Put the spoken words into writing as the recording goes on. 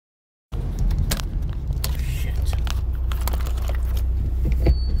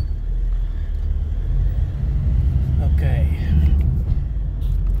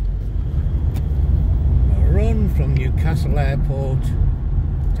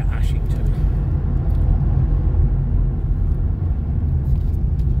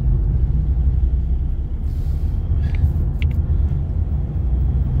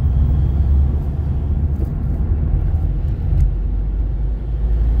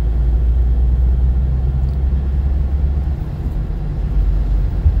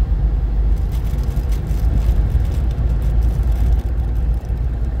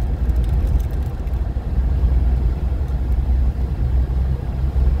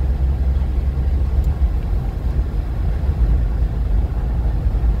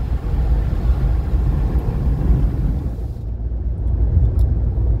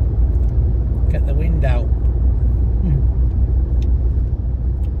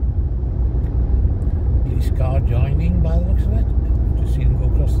raining by the looks of it. Just seen him go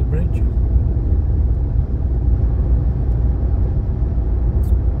across the bridge.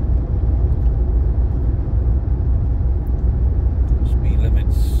 Speed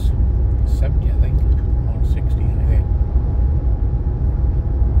limit's 70, I think, or 60, I think.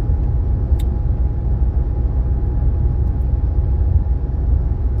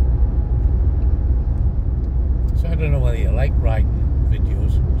 So I don't know whether you like riding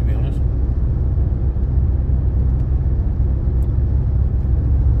videos, to be honest.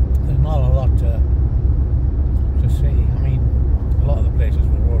 There's not a lot to see. I mean, a lot of the places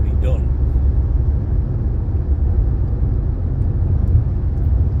we've already done.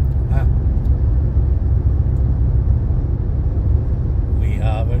 We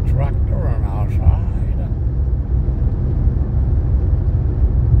have a tractor on our side.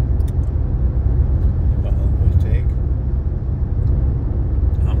 We've got overtake.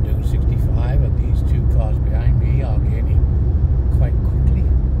 I'm doing 65, and these two cars behind me are gaining quite quickly.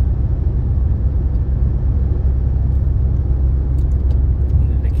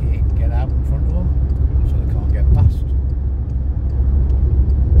 Will indicate get out in front of them so they can't get past.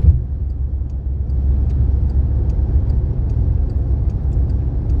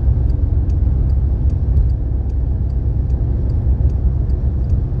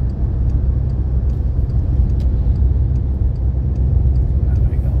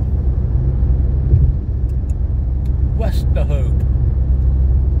 The Hope.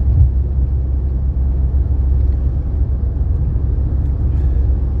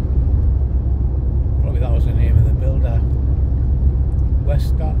 Probably that was the name of the builder.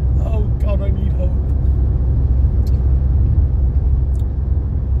 Wester. Oh God, I need hope.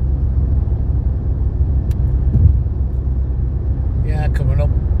 Yeah, coming up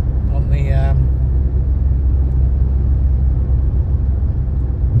on the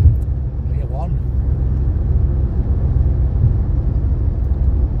one.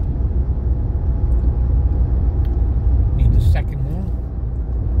 Second one.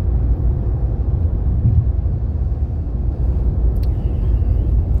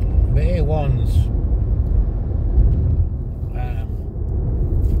 The A1's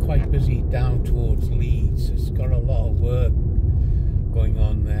quite busy down towards Leeds. It's got a lot of work going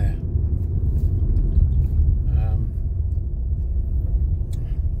on there.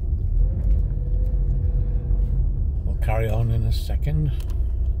 We'll carry on in a second.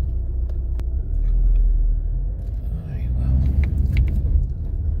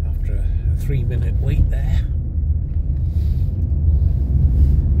 After a 3-minute wait there.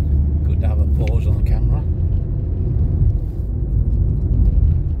 Good to have a pause on the camera.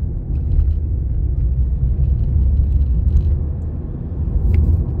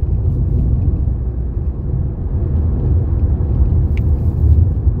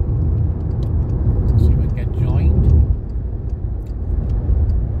 See if I can get joined.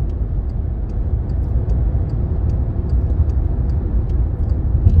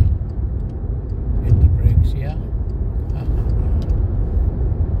 Yeah.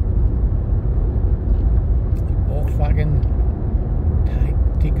 Volkswagen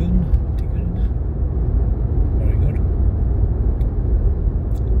Tiguan. Very good.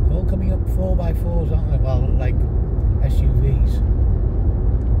 All coming up 4x4s, aren't they? Well, like SUVs.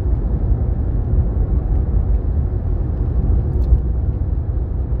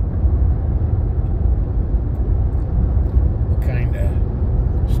 We're kind of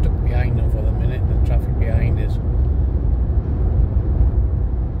stuck behind them for the minute. The traffic behind us.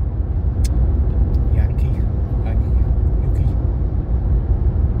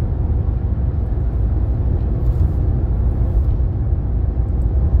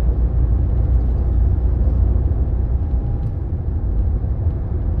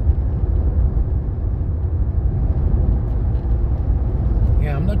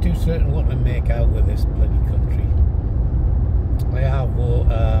 I'm not too certain what to make out with this bloody country. I have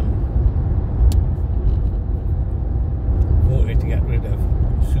voted to get rid of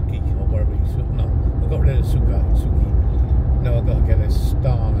Suki, or whatever he's... No, I got rid of Suki. No, I've got to get a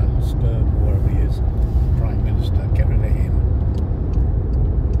Sturm, or whatever he is, Prime Minister, get rid of him.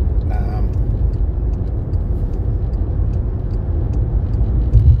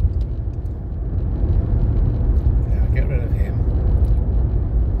 Yeah, get rid of him.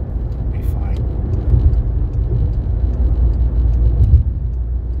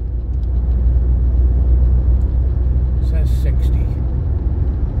 Says 60.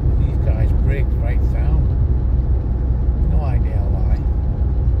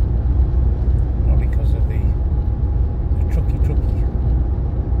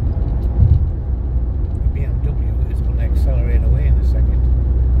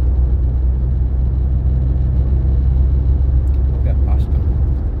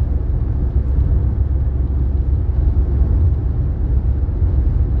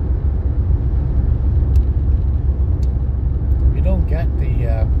 get the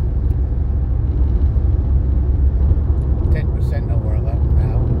 10% over that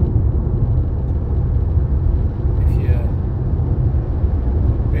now. If you're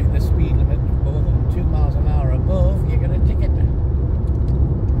breaking the speed limit more than 2 miles an hour above, you get a ticket.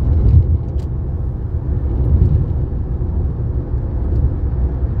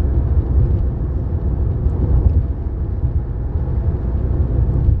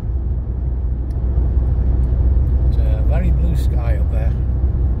 It's a very blue sky up there.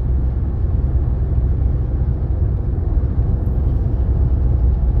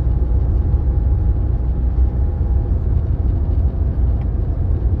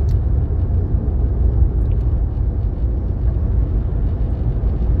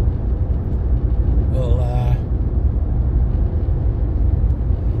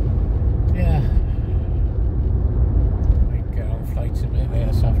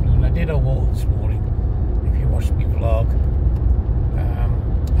 This morning, if you watched my vlog,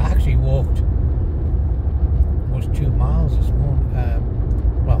 I actually walked almost 2 miles this morning.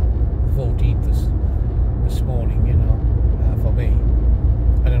 Well, 14th this morning, you know, for me.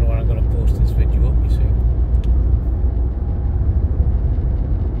 I don't know when I'm going to post this video up, you see.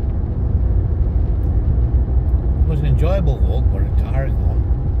 It was an enjoyable walk, but a tiring one.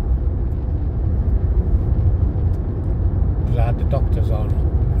 Because I had the doctors on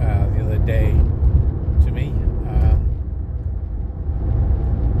the other day to me.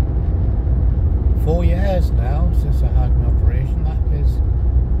 4 years now since I had my operation. That is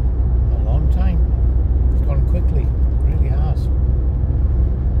a long time. It's gone quickly, it really has.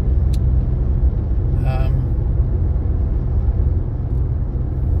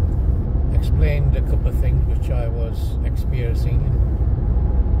 Explained a couple of things which I was experiencing,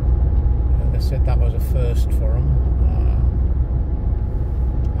 and they said that was a first for them.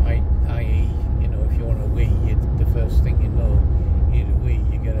 I.e., you know, if you want a wee, the first thing you know, you need a wee,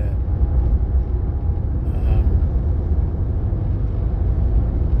 you get a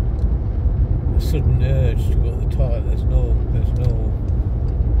sudden urge to go to the toilet. There's no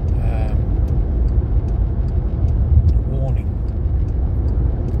warning.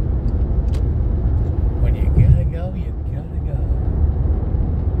 When you gotta go, you gotta go.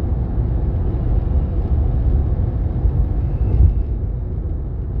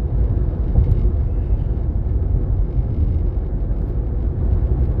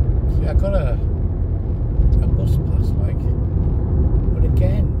 I got a bus pass, like, but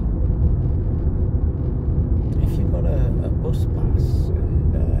again, if you've got a bus pass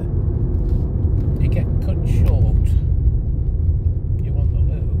and you get cut short, you want the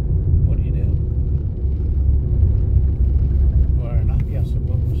loo, what do you do? Wear an nappy, I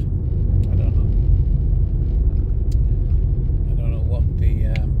suppose. I don't know what the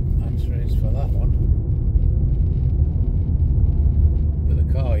answer is for that one. With a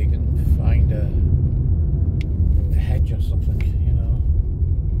car, you can find a hedge or something, you know.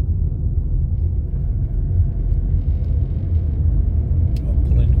 Or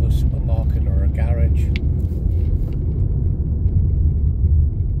pull into a supermarket or a garage.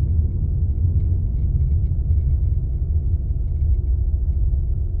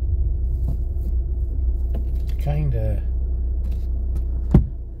 It's kinda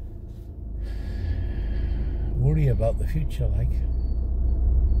worry about the future, like.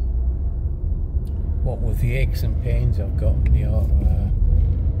 What with the aches and pains I've got, the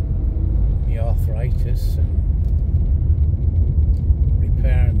arthritis and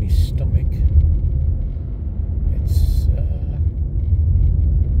repairing my stomach, it's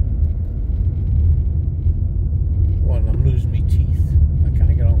well, I'm losing my teeth. I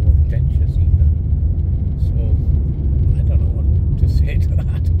can't get on with dentures either, so I don't know what to say to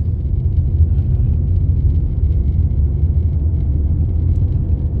that.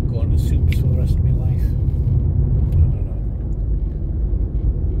 Going to soups for the rest of my life. I don't know.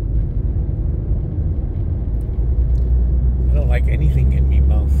 I don't like anything in my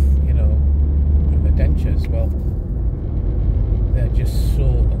mouth, you know.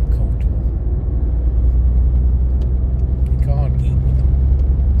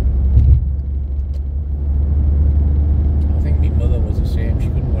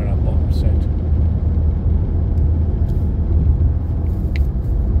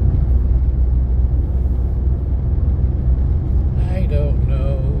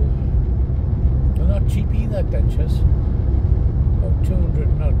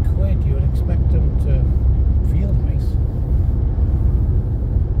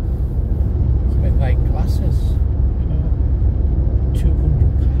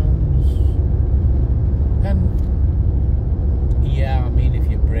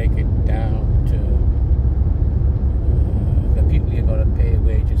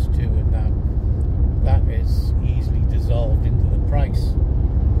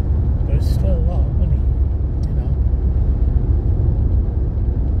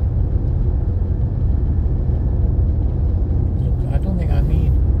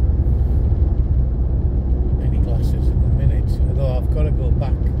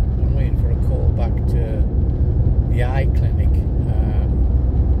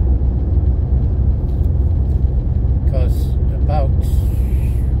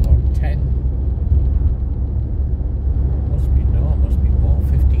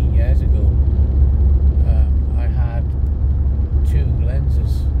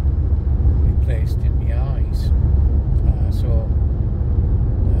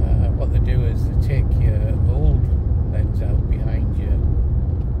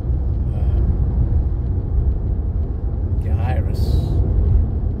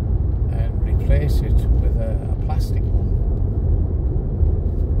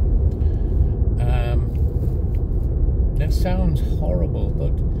 It sounds horrible,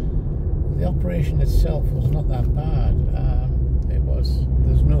 but the operation itself was not that bad.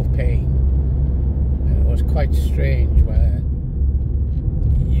 There's no pain. And it was quite strange where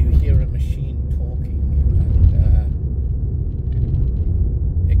you hear a machine talking and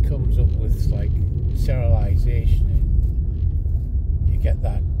it comes up with like serialization, and you get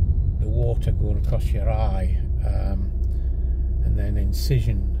the water going across your eye, and then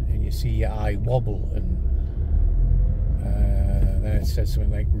incision, and you see your eye wobble, and then it says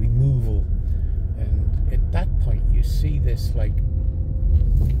something like removal, and at that point you see this like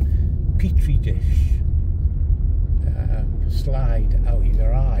petri dish slide out of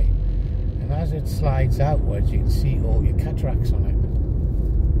your eye, and as it slides outwards you can see all your cataracts on it,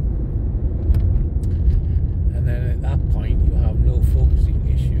 and then at that point you have no focusing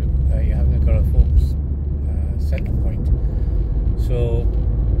issue. You haven't got a focus center point, so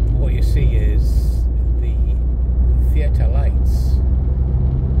what you see is the theatre lights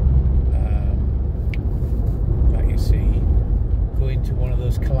that you see go into one of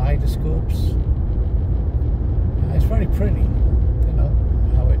those kaleidoscopes. It's very pretty, you know,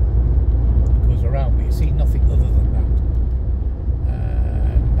 how it goes around, but you see nothing other than that.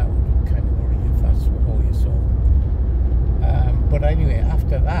 And that would kind of worry you if that's all you saw. But anyway,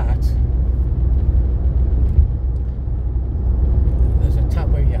 after that, there's a tap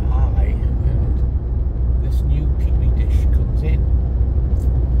of your eye, and this new petri dish comes in,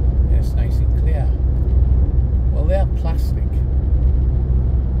 and it's nice and clear. Well, they're plastic,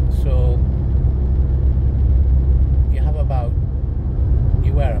 so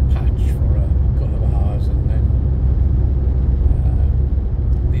you wear a patch for a couple of hours, and then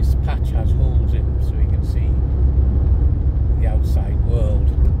this patch has holes in so you can see the outside world.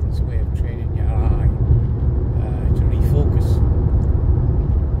 It's a way of training your eye to refocus.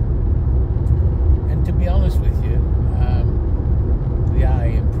 And to be honest with you, the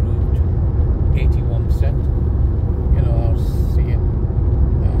eye improved 81%. You know, I was seeing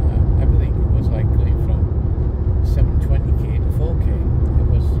everything. It was like going from 720k to 4k. It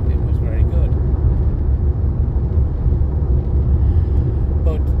was very good.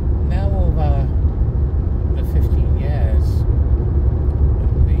 But now over the 15 years,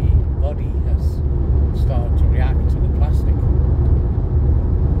 the body has started to react to the plastic,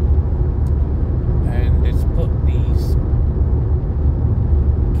 and it's put these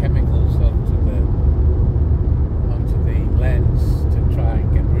chemicals onto the lens to try and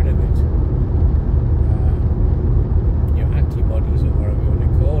get rid of it. Antibodies, or whatever you want to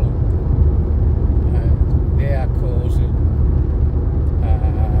call them, and they are causing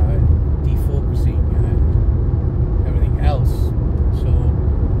defocusing and everything else. So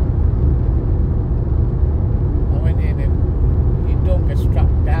I went in, and you don't get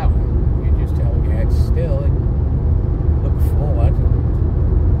strapped down, you just hold your head still and look forward,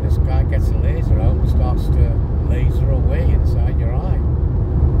 and this guy gets a laser out and starts to laser away inside your eye.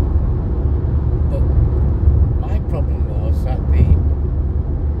 But my problem was that the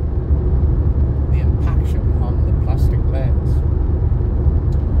impaction on the plastic lens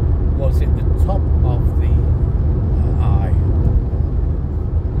was at the top of the eye.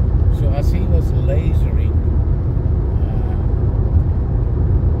 So as he was lasering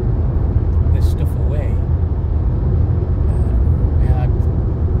this stuff away, we had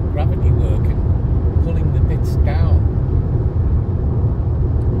gravity working, pulling the bits down.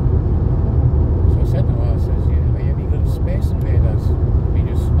 So I said to him, Space Invaders. He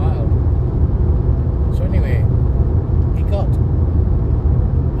just smiled. So anyway, he got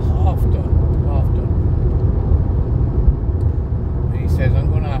half done. And he says, I'm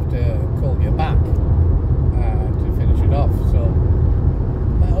going to have to call you back to finish it off. So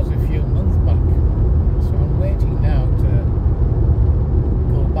that was a few months back. So I'm waiting now to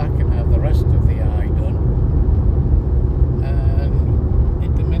go back and have the rest of the eye done. And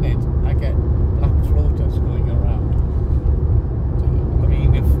at the minute, I get black floaters going around.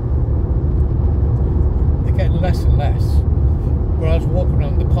 They're getting less and less. But I was walking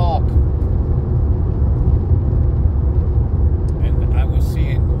around the park, and I was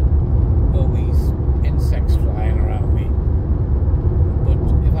seeing all these insects flying around me. But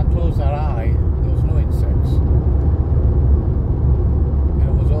if I closed that eye, there was no insects. And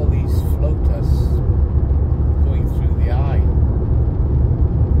it was all these floaters going through the eye.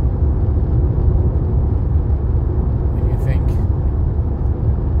 And you think,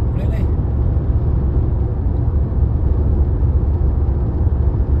 really?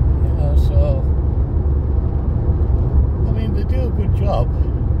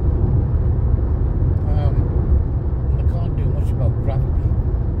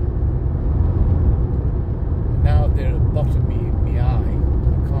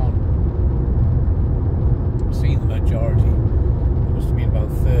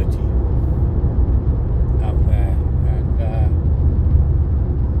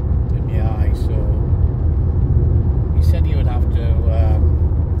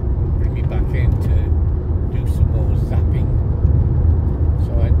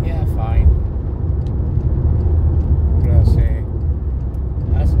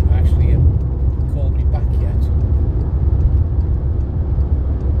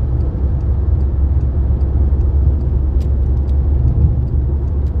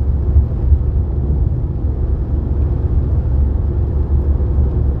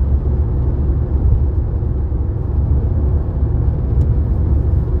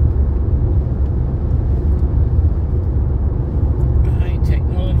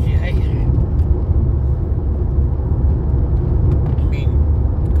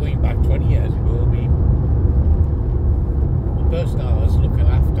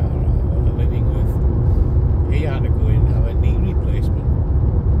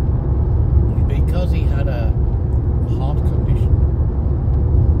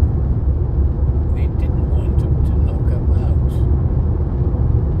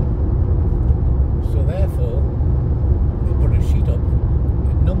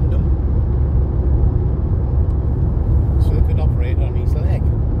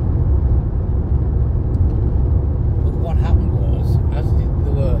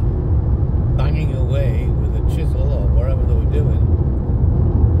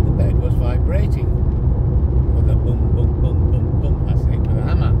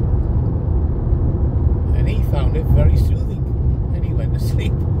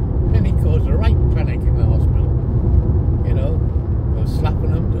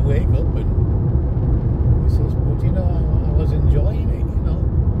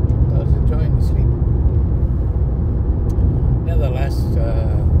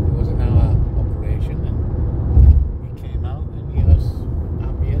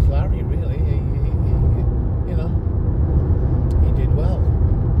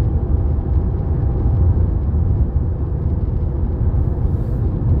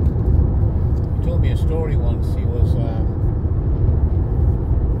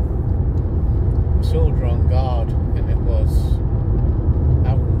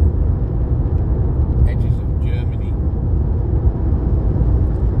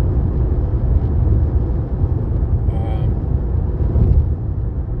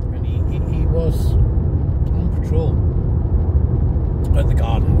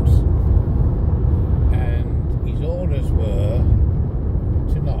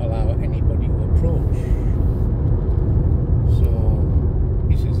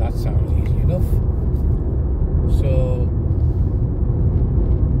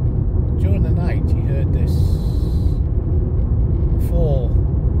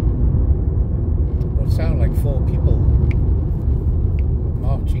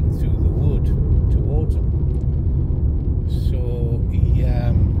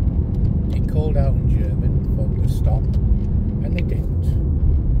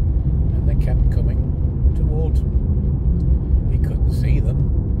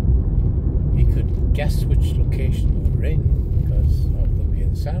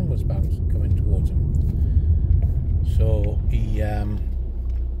 sound was bouncing, coming towards him. So he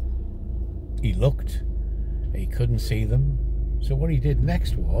looked. He couldn't see them. So what he did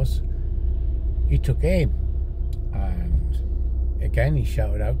next was he took aim, and again he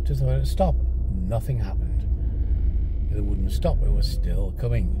shouted out to them to stop. Nothing happened. They wouldn't stop. It was still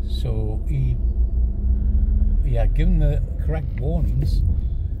coming. So he had given the correct warnings.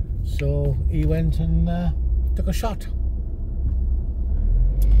 So he went and took a shot.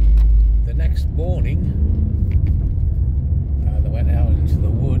 The next morning, they went out into the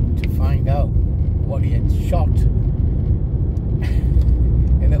wood to find out what he had shot.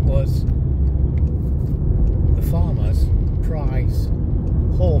 And it was the farmer's prize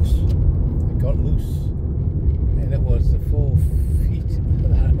horse that got loose. And it was the 4 feet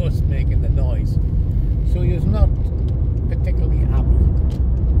that was making the noise. So he was not particularly happy,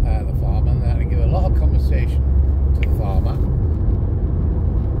 the farmer, and they had to give a lot of conversation to the farmer.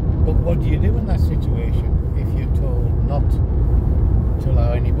 But what do you do in that situation if you're told not to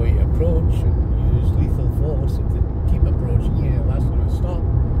allow anybody to approach and use lethal force? If they keep approaching you, that's going to stop.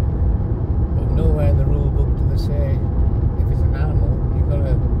 But nowhere in the rule book do they say if it's an animal, you've got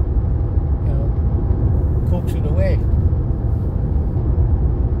to, coax it away. I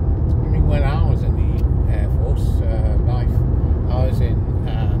mean, when I was in the Air Force, I was in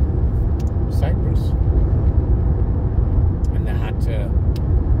Cyprus, and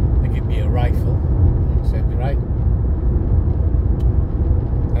they give me a rifle, and said, right,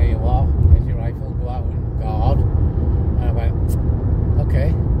 there you are, there's your rifle, go out and guard. And I went,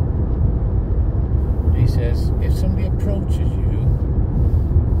 okay. And he says, if somebody approaches you,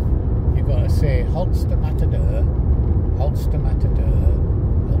 you've got to say, holster matador, holster matador,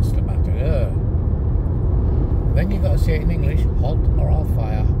 holster matador. Then you've got to say it in English, halt or I'll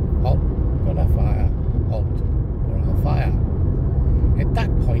fire, halt or I'll fire, halt or I'll fire. At that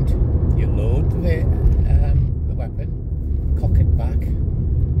point, you load the weapon, cock it back,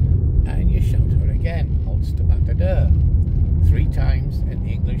 and you shout out again, holster matador. 3 times in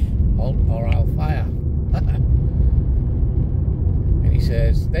English, halt or I'll fire. And he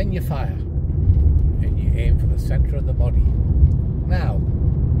says, then you fire, and you aim for the centre of the body. Now,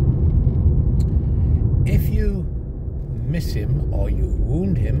 if you miss him or you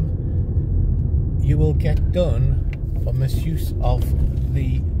wound him, you will get done for misuse of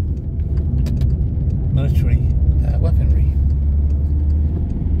the military weaponry.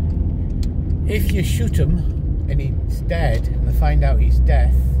 If you shoot him and he's dead, and they find out he's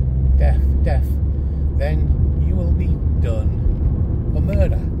deaf, then you will be done for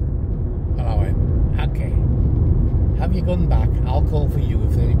murder. And I went, okay, have your gun back, I'll call for you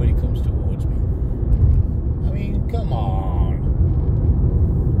if anybody comes towards me. I mean, come on.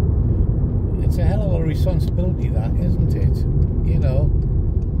 It's a hell of a responsibility, that, isn't it?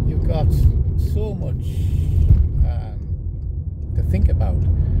 You've got so much to think about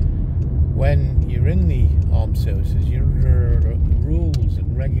when you're in the armed services. Your rules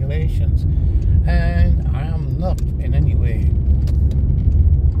and regulations, and I am not in any way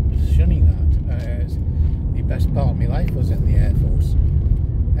shunning that. The best part of my life was in the Air Force,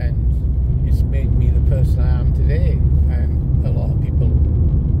 and it's made me the person I am today. And a lot of people,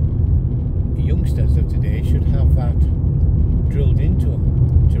 youngsters of today, should have that drilled into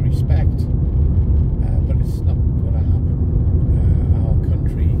them to respect, but it's not going to happen. Our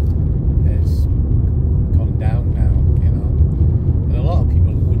country has gone down now, and a lot of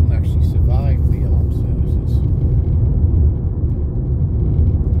people wouldn't actually survive the armed services.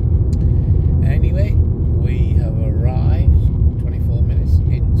 Anyway, we have arrived 24 minutes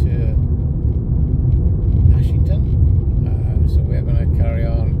into Ashington, so we're going to carry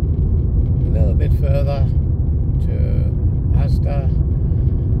on a little bit further to Asda,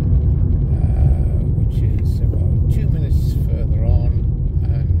 which is about 2 minutes further on,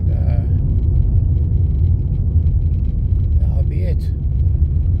 and that'll be it.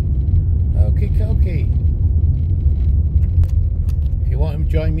 Okie dokie. If you want to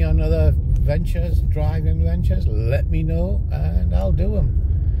join me on other driving ventures, let me know and I'll do them.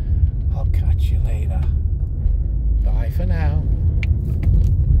 I'll catch you later. Bye for now.